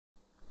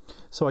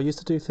So I used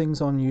to do things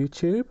on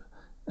YouTube,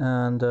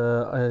 and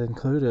I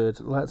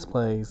included Let's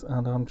Plays,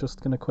 and I'm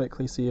just gonna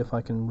quickly see if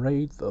I can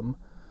raid them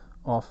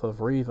off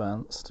of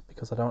Revanced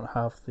because I don't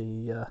have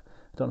the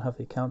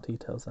account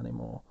details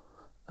anymore.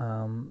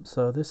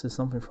 So this is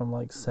something from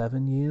like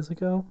 7 years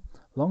ago,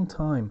 long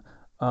time.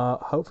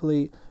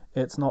 Hopefully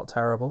it's not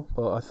terrible,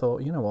 but I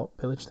thought, you know what,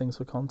 pillage things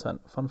for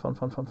content, fun, fun,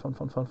 fun, fun, fun,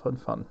 fun, fun, fun,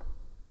 fun.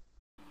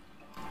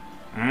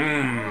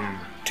 Mmm,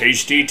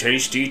 tasty,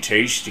 tasty,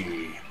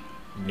 tasty.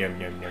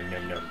 Yum, yum, yum,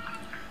 yum, yum.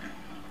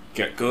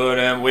 Get good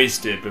and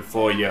wasted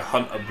before you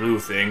hunt a blue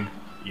thing.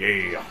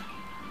 Yeah.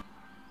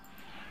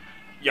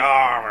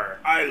 Yar,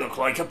 I look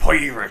like a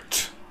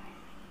pirate.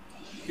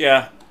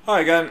 Yeah,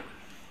 hi again.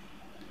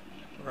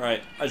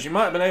 Right, as you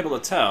might have been able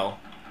to tell,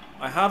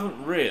 I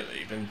haven't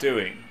really been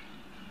doing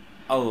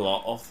a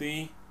lot of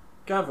the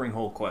Gathering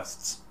Hall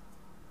quests.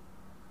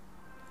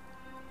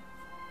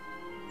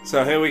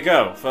 So here we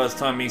go, first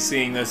time me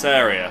seeing this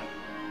area.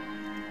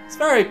 It's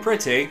very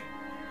pretty.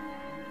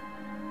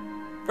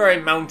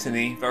 Very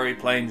mountainy, very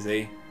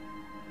plainsy.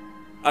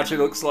 Actually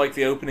looks like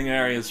the opening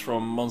areas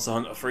from Monster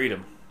Hunter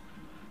Freedom.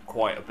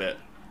 Quite a bit.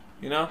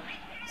 You know?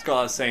 It's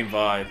got that same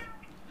vibe.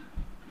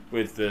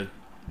 With the...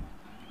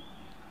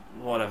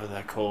 whatever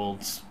they're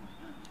called.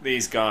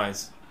 These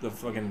guys. The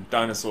fucking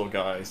dinosaur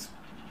guys.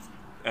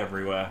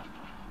 Everywhere.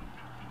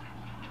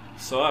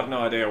 So I have no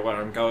idea where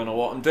I'm going or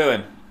what I'm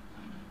doing.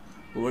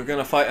 But we're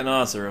gonna fight an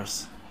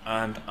Azuros.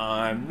 And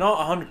I'm not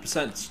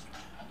 100%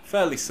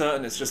 fairly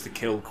certain it's just a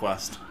kill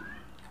quest.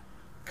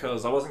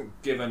 Because I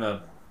wasn't given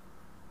a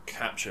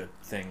capture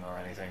thing or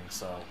anything,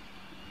 so...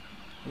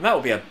 And that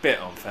would be a bit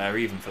unfair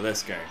even for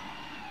this game.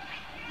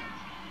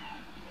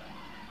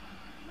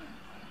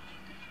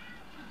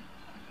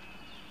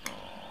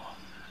 Oh,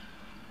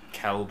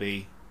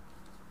 Kelby.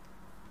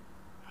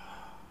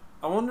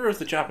 I wonder if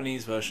the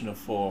Japanese version of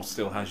 4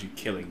 still has you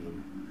killing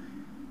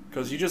them.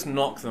 Because you just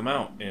knock them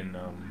out in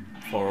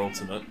 4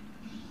 Ultimate.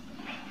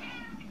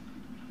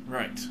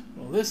 Right,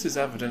 well this is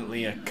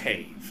evidently a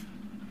cave.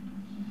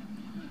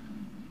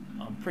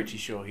 I'm pretty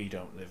sure he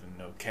don't live in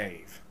no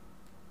cave.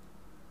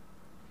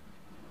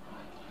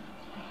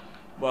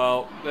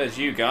 Well, there's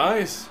you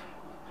guys.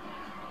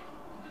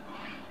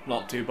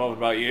 Not too bothered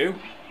about you.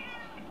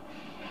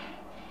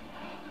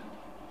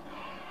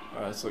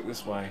 Alright, let's look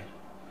this way.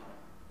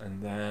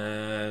 And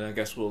then I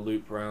guess we'll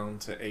loop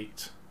round to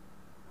 8.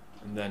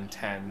 And then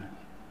 10,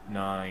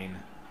 9,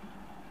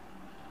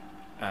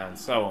 and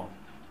so on.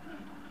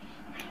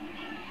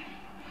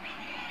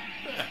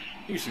 Yeah,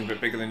 you seem a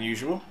bit bigger than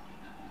usual.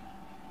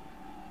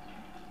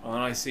 Oh,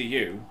 and I see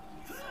you.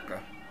 Fucker.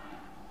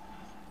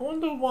 I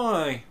wonder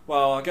why.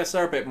 Well, I guess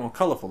they're a bit more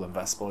colourful than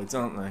Vespoids,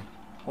 aren't they? I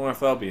wonder if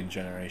they'll be in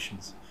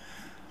Generations.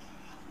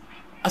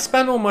 I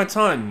spend all my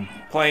time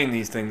playing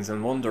these things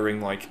and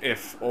wondering, like,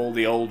 if all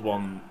the old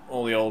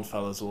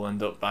fellas will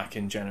end up back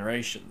in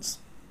Generations.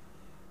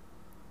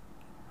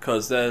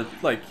 Because they're,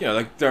 like, you know,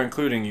 like, they're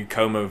including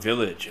Ukomo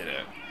Village in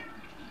it.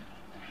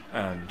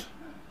 And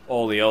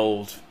all the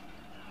old,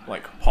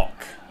 like,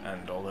 Pock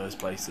and all those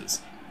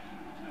places.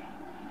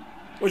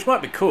 Which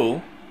might be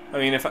cool. I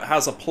mean, if it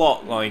has a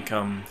plot like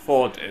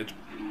 4 did,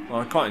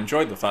 well, I quite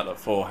enjoyed the fact that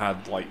 4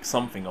 had like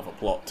something of a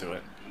plot to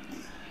it.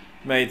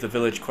 Made the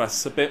village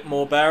quests a bit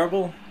more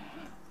bearable,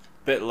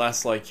 a bit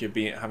less like you're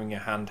having your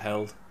hand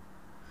held.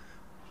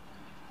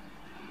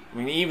 I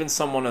mean, even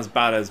someone as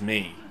bad as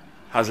me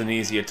has an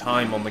easier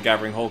time on the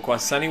Gathering Hall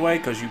quests anyway,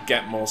 because you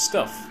get more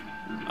stuff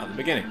at the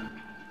beginning.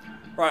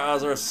 Right,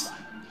 Azuros,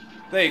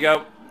 there you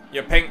go.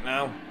 You're pink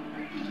now.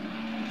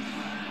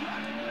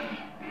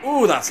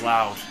 Ooh, that's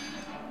loud.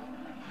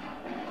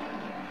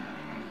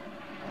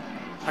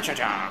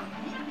 Ha-cha-cha.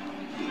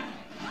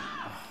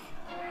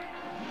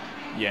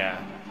 Yeah.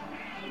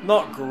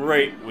 Not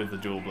great with the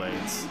dual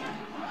blades.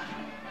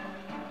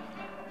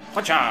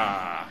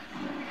 Ha-cha.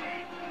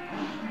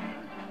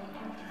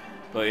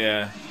 But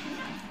yeah,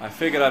 I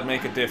figured I'd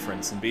make a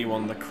difference and be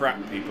one of the crap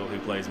people who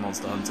plays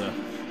Monster Hunter,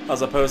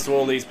 as opposed to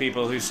all these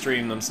people who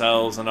stream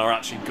themselves and are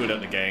actually good at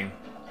the game.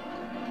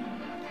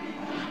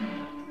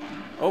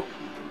 Oh.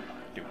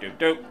 Doop doop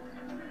doop.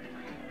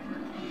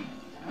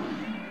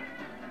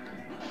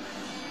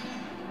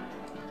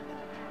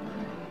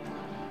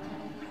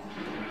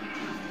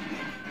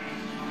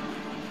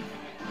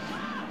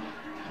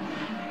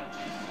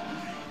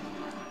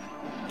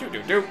 Doop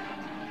doop doop.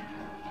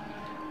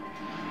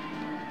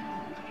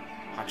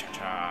 Ha cha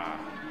cha.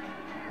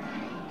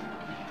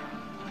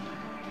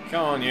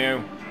 Come on,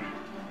 you.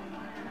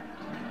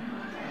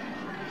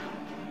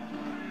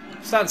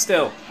 Stand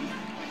still.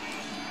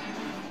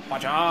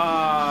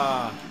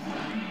 Ha-cha!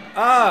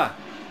 Ah!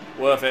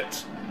 Worth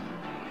it.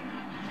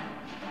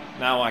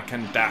 Now I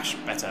can dash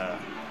better.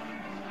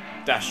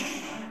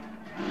 Dash.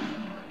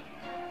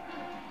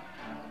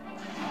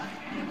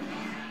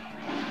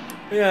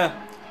 Yeah,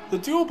 the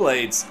dual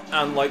blades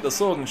and like the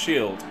sword and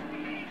shield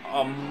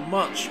are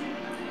much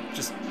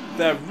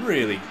they're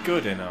really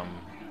good in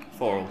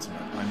 4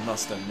 Ultimate, I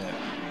must admit.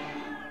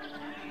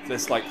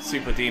 This like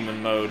super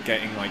demon mode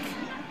getting like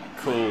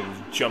cool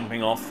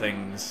jumping off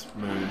things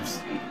moves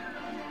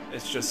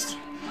It's just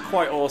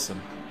quite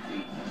awesome.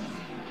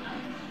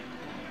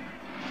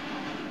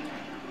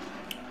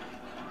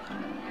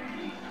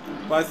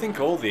 But I think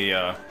all the...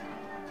 I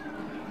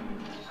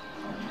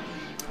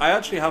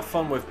actually have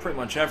fun with pretty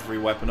much every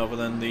weapon other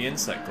than the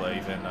insect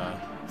glaive in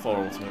 4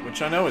 Ultimate,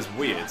 which I know is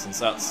weird, since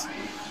that's...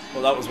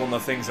 Well, that was one of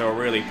the things they were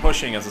really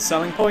pushing as a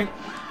selling point.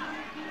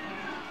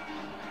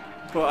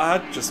 But I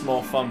had just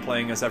more fun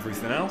playing as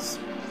everything else.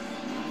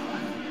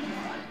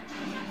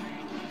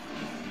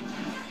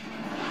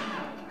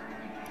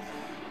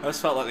 I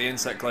just felt like the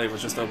insect glaive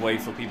was just a way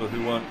for people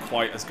who weren't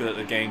quite as good at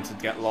the game to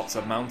get lots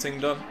of mounting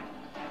done.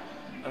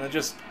 And it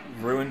just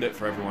ruined it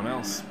for everyone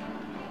else.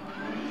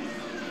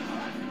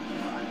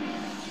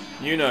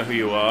 You know who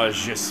you are,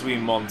 Je suis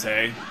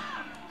Monte.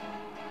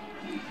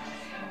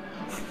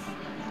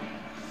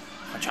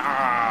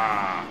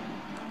 Cha!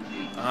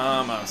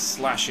 I'ma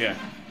slash you.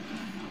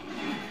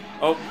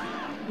 Oh,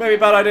 maybe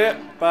bad idea.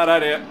 Bad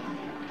idea.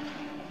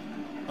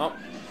 Oh,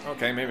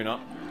 okay, maybe not.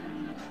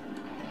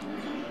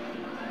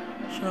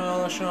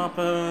 Shall I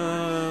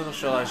sharpen? Or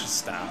shall I just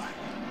stab?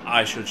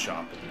 I should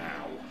sharpen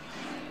now.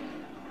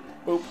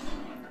 Boop.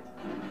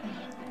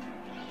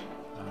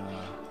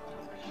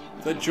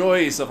 The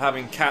joys of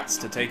having cats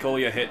to take all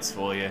your hits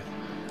for you.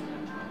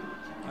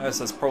 I guess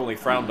that's probably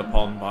frowned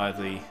upon by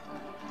the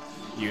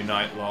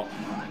Unite lot.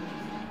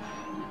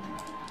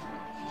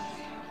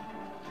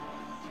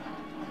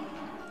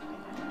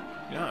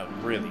 You know,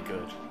 really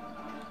good.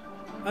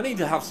 I need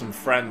to have some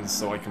friends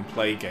so I can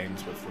play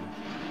games with them.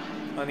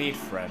 I need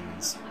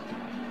friends.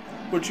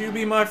 Would you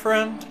be my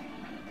friend?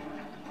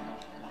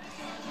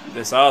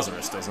 This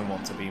Azuros doesn't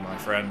want to be my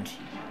friend.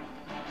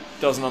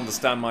 Doesn't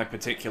understand my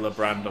particular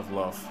brand of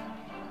love.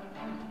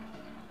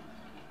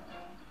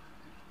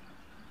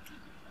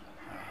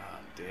 Ah,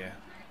 dear.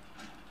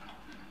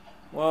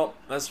 Well,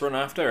 let's run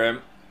after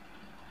him.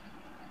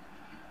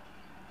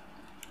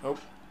 Oh.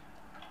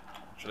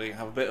 Actually,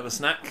 have a bit of a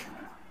snack.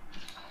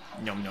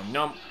 Nom nom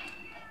nom.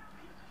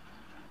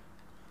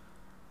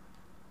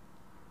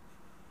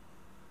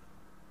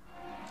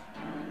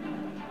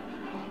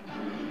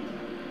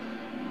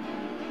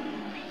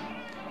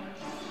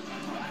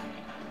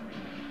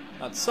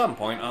 At some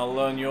point, I'll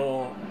learn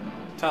your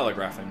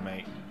telegraphing,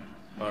 mate.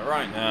 But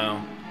right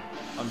now,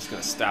 I'm just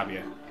gonna stab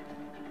you.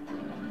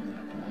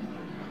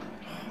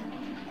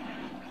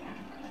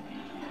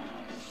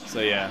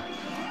 So yeah,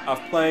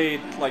 I've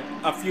played like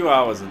a few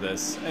hours of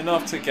this,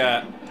 enough to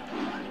get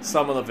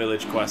some of the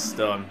village quests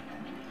done,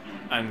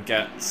 and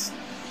get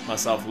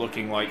myself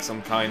looking like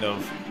some kind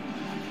of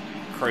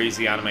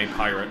crazy anime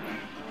pirate.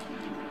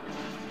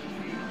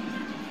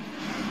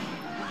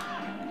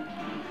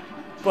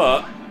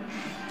 But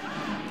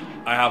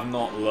I have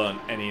not learnt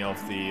any of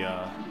the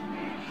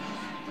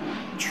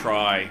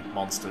try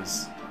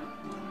monsters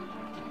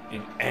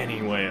in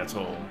any way at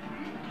all.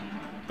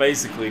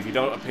 Basically, if you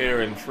don't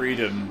appear in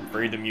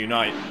Freedom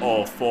Unite,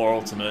 or 4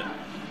 Ultimate,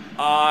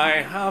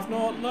 I have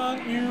not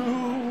learnt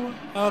you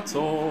at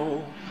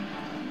all.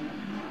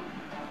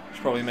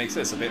 Which probably makes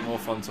this a bit more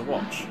fun to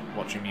watch,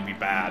 watching me be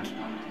bad.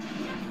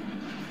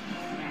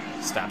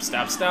 Stab,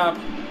 stab, stab.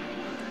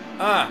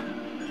 Ah!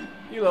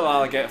 You little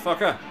alligator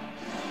fucker.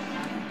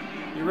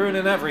 You're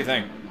ruining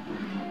everything.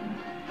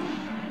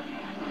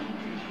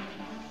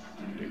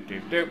 Doop,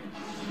 doop, doop.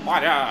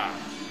 Wada!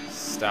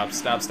 Stab,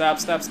 stab, stab,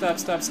 stab, stab,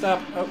 stab,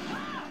 stab. Oh.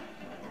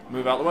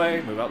 Move out the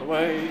way, move out the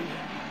way.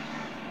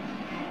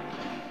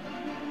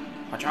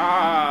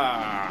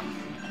 Hacha!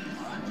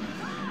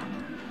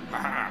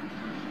 Ah,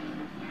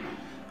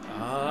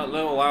 that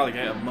little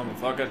alligator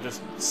motherfucker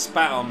just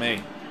spat on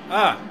me.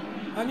 Ah!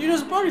 And you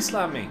just body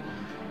slammed me.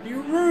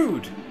 You're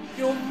rude.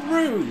 You're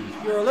rude.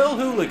 You're a little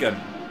hooligan.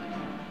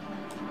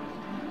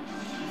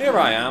 Here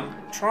I am,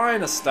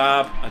 trying to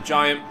stab a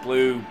giant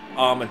blue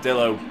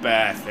armadillo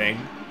bear thing.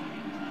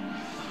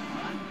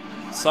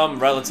 Some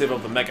relative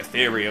of the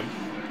Megatherium.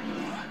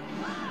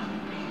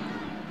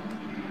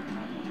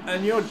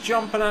 And you're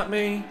jumping at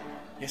me.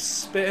 You're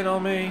spitting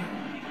on me.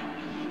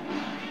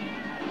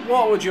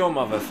 What would your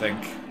mother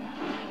think?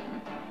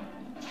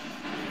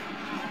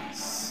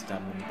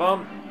 Stab and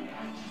bump.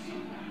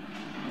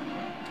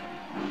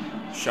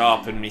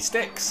 Sharpen me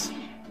sticks.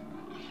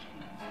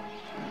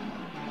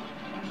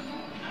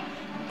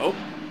 Oh.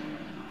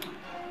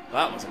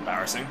 That was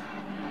embarrassing.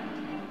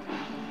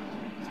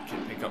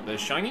 Pick up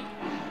this shiny.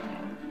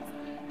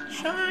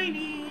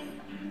 Shiny!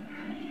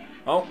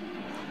 Oh.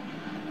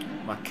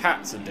 My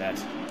cats are dead.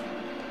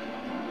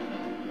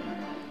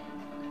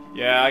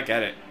 Yeah, I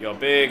get it. You're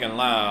big and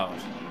loud.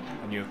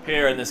 And you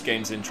appear in this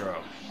game's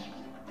intro.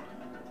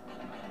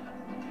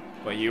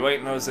 But you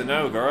ain't no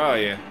Zenogre, are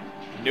you?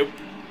 Nope.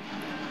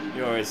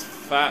 You're his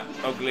fat,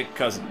 ugly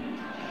cousin.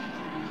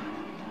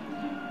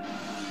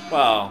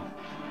 Well,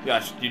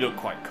 yeah, you look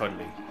quite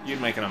cuddly.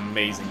 You'd make an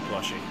amazing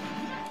plushie.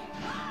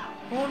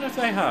 I wonder if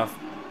they have.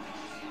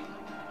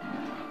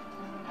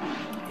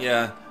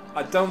 Yeah,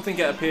 I don't think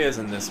it appears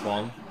in this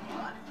one,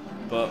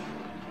 but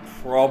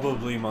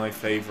probably my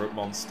favourite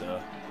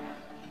monster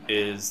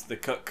is the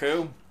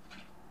cuckoo.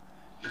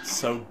 It's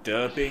so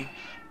derpy.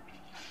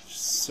 It's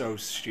Just so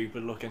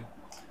stupid looking.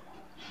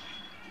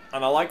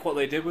 And I like what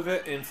they did with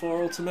it in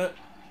 4 Ultimate,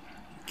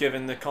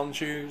 giving the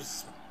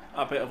Khonshu's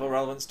a bit of a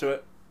relevance to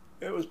it.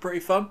 It was pretty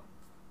fun.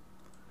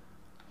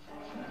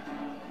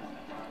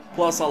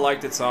 Plus I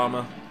liked its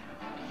armour.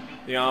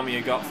 The armour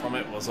you got from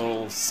it was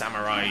all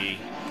samurai-y.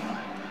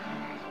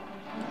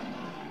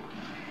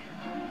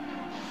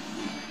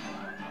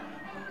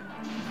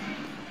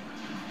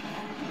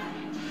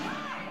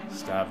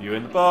 Stab you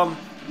in the bum.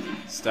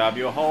 Stab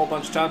you a whole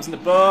bunch of times in the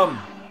bum.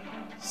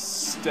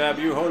 Stab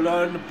you a whole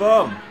lot in the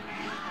bum.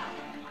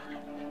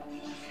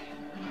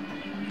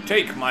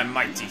 Take my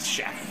mighty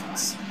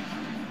shafts.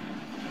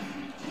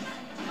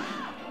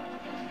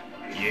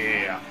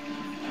 Yeah.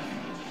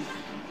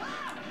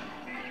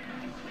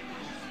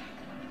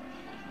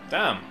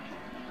 Damn.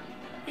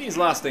 He's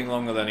lasting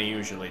longer than he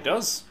usually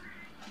does.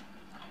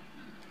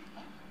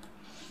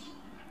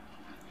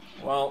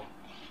 Well,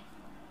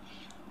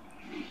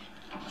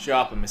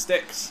 sharpen my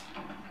sticks.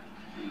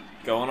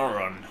 Go on a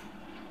run.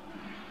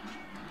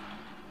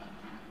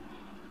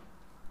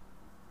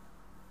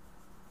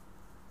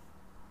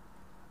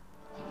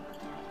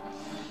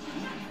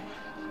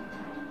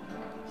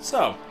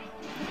 So,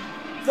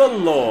 the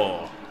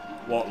lore.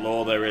 What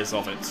lore there is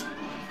of it.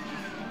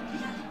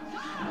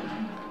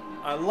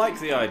 I like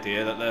the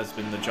idea that there's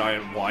been the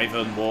giant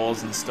wyvern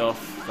wars and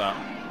stuff that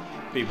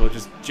people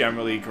just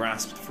generally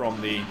grasped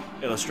from the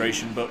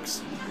illustration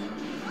books.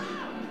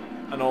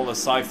 And all the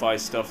sci-fi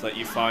stuff that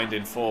you find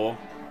in 4.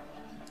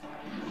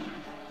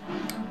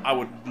 I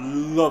would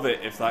love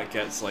it if that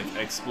gets like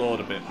explored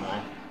a bit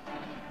more.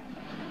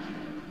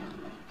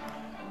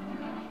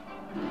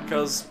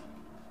 Because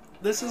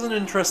this is an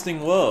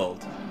interesting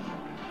world.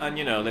 And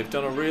you know, they've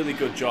done a really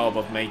good job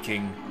of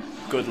making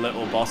good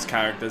little boss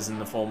characters in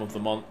the form of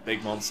the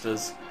big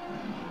monsters.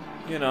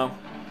 You know.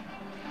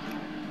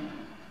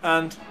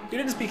 And he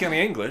didn't speak any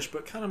English,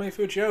 but Kaname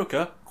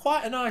Fujioka,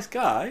 quite a nice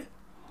guy.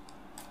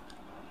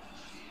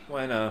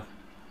 When I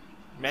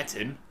met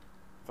him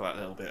for that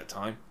little bit of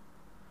time.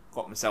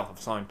 Got myself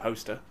a signed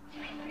poster.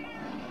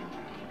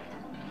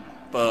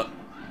 But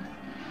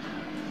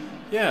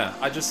yeah,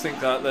 I just think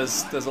that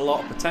there's a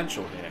lot of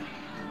potential here.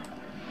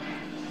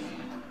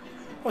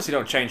 Of course you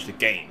don't change the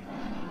game.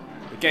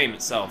 The game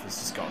itself has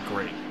just got a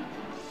great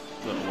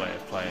little way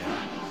of playing.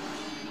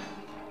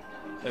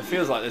 It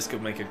feels like this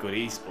could make a good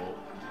esport.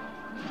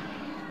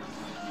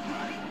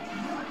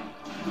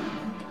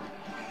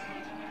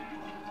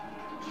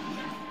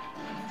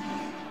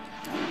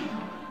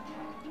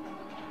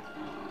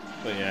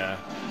 But yeah.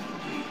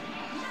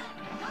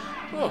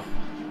 Oh.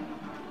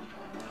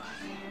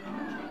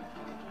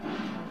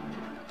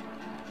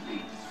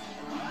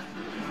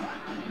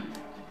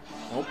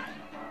 Oh.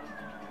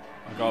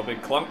 I got a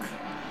big clunk.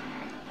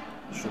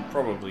 Should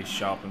probably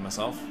sharpen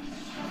myself.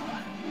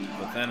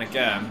 But then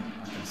again,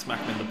 I can smack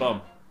him in the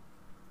bum.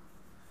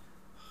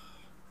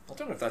 I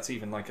don't know if that's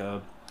even like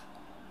a...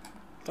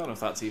 I don't know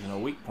if that's even a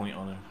weak point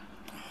on him.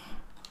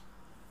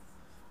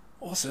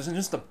 Also, isn't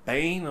just the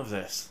bane of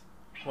this?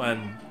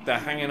 When they're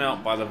hanging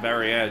out by the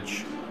very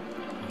edge.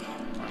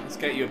 Let's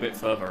get you a bit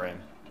further in.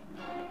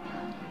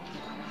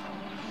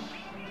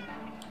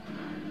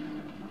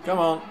 Come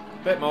on,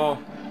 a bit more.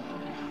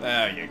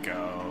 There you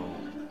go.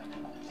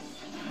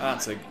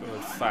 That's a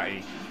good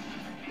fatty.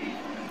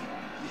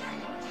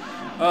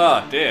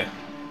 Ah, dear.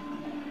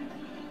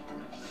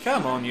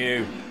 Come on,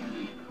 you.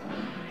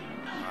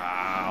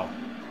 Wow.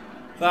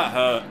 That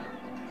hurt.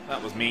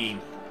 That was mean.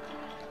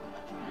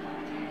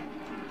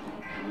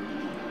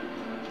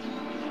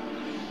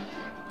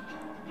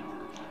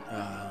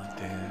 Ah,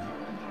 dear.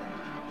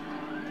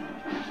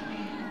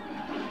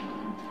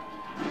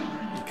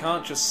 You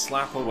can't just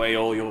slap away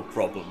all your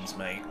problems,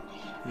 mate.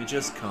 You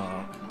just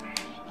can't.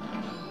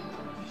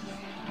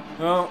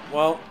 Oh,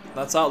 well,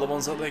 that's out of the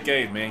ones that they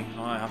gave me.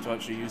 I have to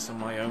actually use some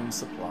of my own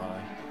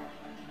supply.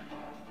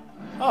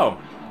 Oh.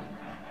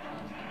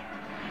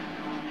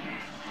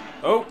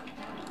 Oh.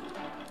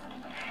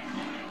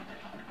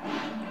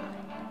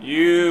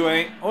 You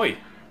ain't... Oi.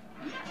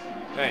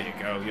 There you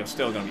go. You're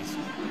still going to be...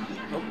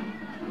 Oh.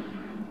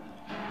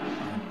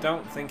 I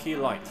don't think he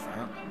liked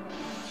that.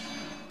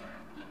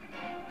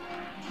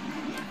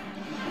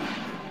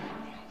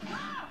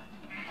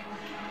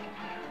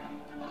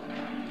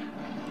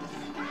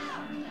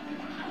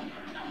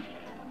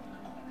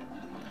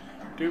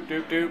 Doop,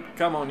 doop, doop.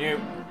 Come on, you.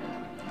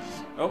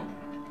 Oh.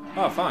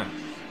 Oh, fine.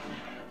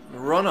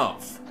 Run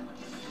off.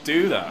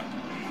 Do that.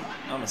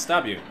 I'm gonna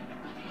stab you.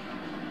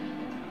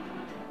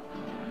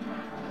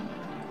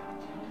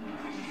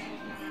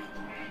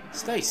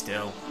 Stay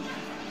still.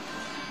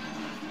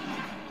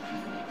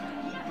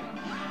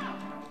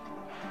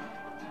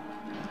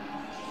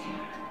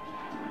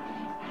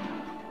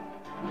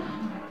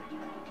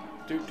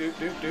 Doop, doop,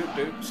 doop, doop,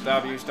 doop.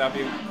 Stab you, stab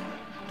you.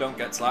 Don't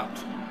get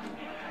slapped.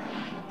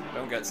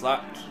 Don't get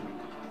slapped.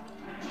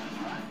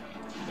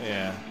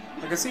 Yeah.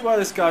 I can see why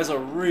this guy's a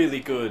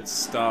really good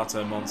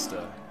starter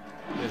monster.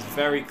 It's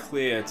very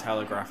clear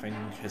telegraphing.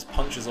 His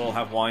punches all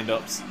have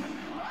wind-ups.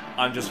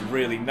 I'm just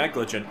really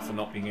negligent for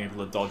not being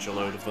able to dodge a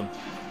load of them.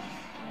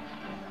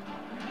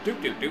 Doop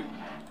doop doop.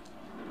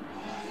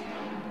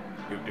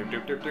 Doop doop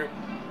doop doop doop.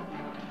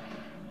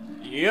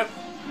 Yep.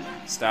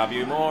 Stab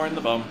you more in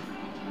the bum.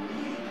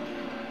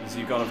 Because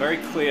you've got a very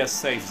clear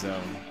safe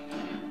zone.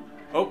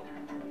 Oh.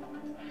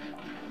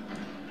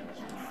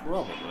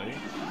 Probably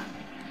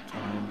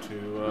time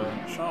to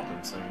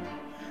sharpen soon.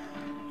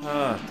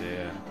 Ah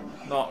dear.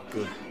 Not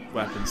good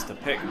weapons to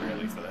pick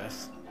really for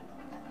this.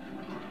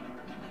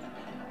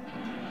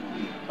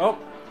 Oh.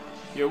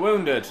 You're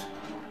wounded.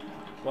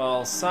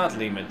 Well,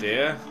 sadly, my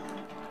dear,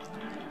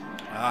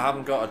 I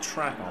haven't got a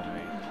trap on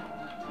me.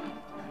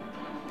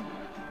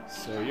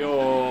 So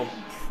you're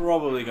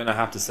probably going to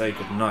have to say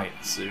goodnight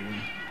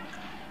soon.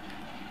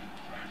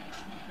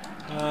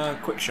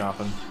 Quick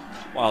sharpen.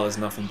 While there's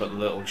nothing but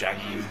little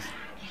jaggies.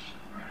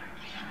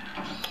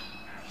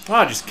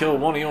 I just killed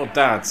one of your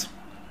dads.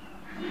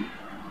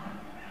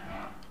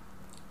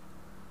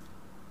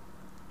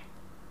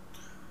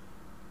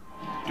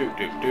 Doop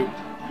doop doop.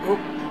 Oh,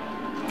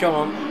 come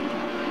on.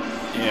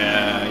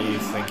 Yeah, you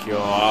think you're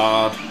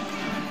hard.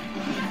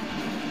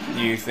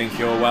 You think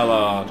you're well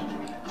hard.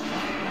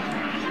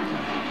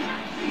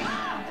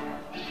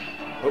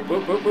 Whoop,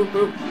 whoop, whoop, whoop,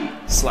 whoop.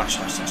 Slash,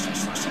 slash, slash, slash,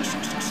 slash, slash,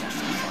 slash, slash, slash,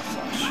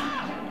 slash, slash.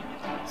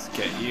 Let's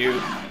get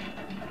you.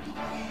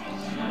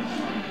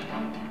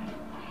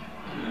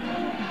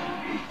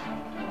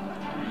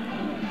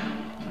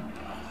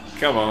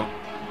 Come on.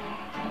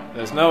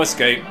 There's no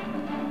escape.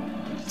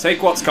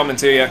 Take what's coming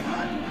to you.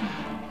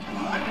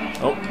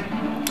 Oh.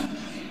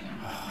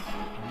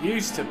 I'm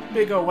used to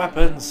bigger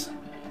weapons.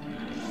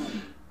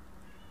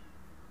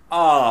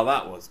 Ah,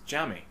 that was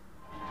jammy.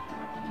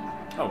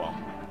 Oh well.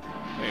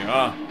 There you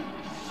are.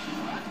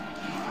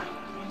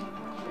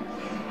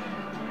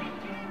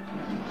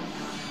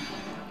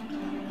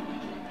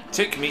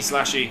 Tick me,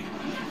 slashy.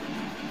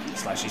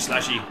 Slashy,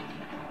 slashy.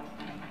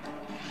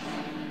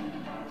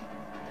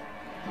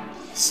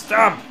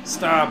 Stab!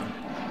 Stab!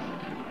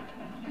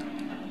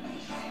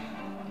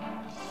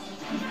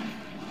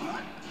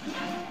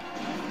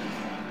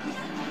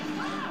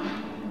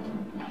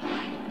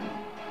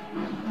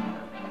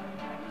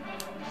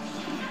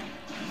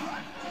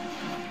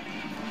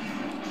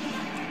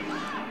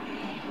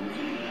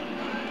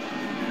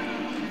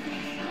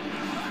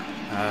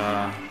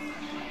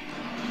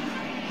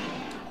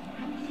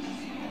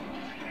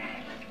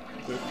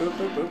 Boop, boop,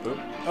 boop, boop, boop.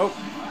 Oh!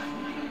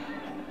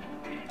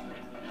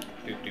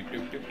 Doop, doop,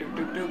 doop, doop, doop,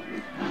 doop, doop.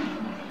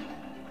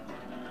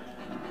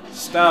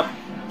 Stop!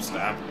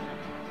 Stop.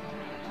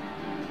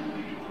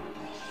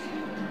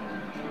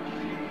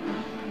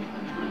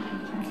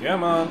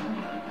 Come on.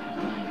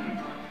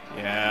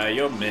 Yeah,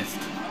 you're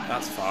miffed.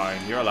 That's fine.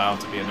 You're allowed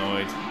to be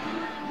annoyed.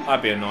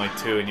 I'd be annoyed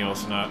too in your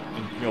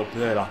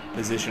blah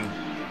position.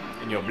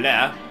 In your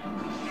blah.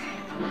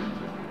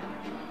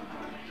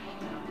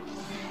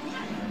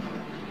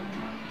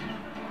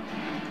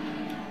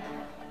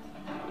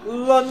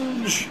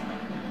 Lunge.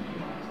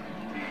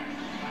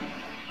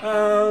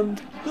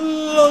 And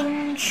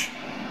lunge.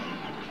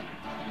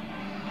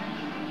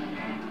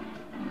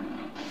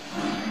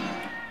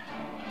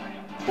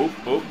 Boop,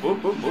 boop,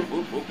 boop, boop, boop,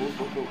 boop, boop,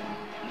 boop, boop.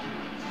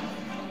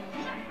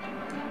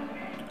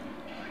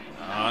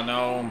 Ah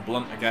no, I'm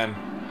blunt again.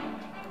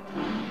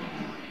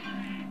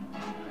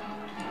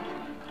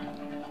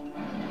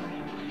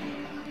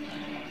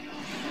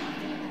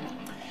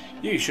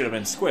 You should have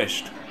been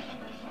squished.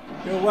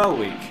 You're well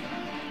weak.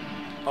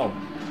 Oh.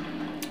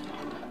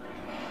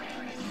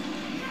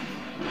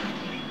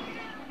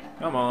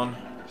 Come on.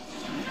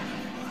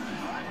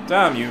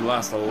 Damn, you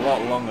last a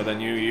lot longer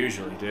than you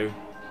usually do.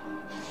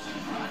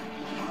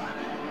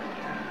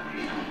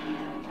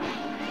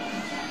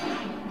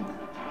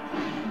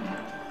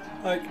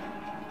 Like,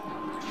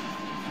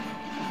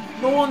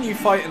 the one you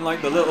fight in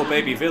like the little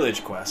baby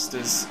village quest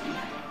is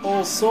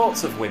all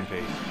sorts of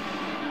wimpy.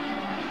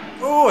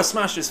 Oh, I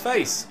smashed his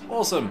face.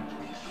 Awesome.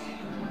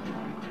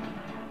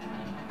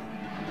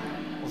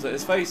 Was it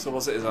his face or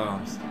was it his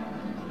arms?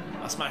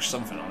 I smashed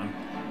something on him.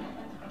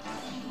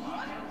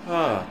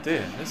 Oh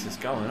dear, this is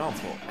going on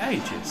for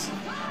ages.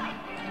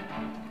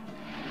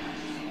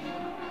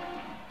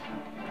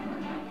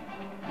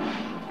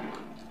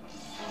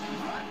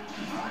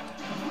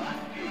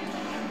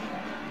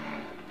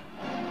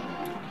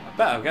 I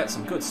bet I'll get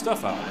some good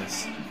stuff out of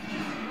this.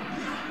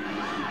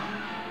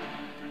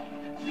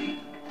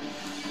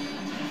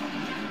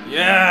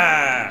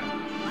 Yeah!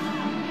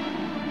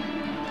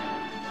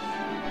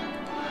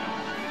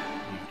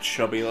 You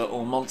chubby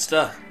little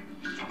monster.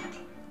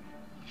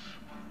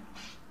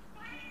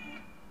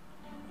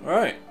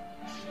 Right.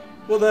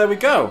 Well, there we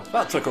go.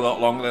 That took a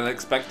lot longer than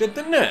expected,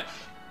 didn't it?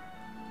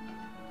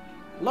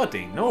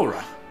 Bloody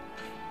Nora.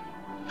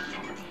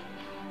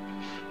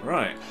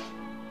 Right.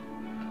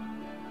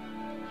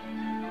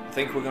 I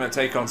think we're going to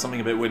take on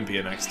something a bit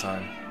wimpier next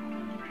time.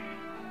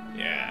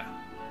 Yeah.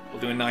 We'll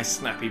do a nice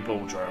snappy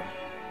bull drone.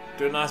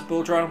 Do a nice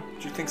bull drone?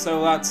 Do you think so,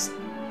 lads?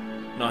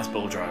 Nice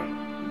bull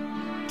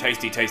drone.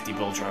 Tasty, tasty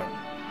bull drone.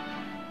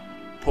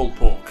 Pulled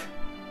pork.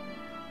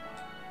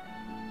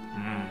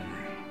 Mmm.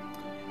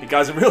 You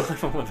guys are real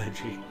life on my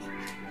veggie.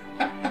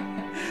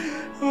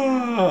 Oh,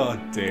 Oh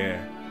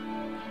dear.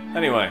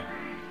 Anyway,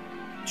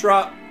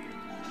 Trot.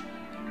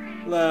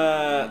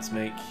 Let's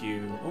make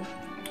you. Oh,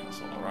 that's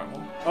not the right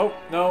one. Oh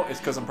no, it's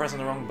because I'm pressing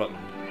the wrong button.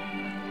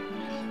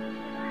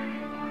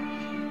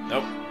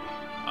 Nope.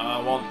 I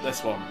want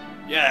this one.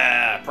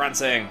 Yeah,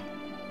 prancing.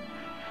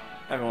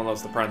 Everyone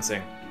loves the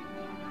prancing.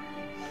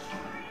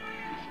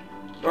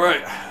 All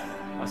right,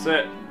 that's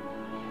it.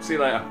 See you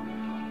later.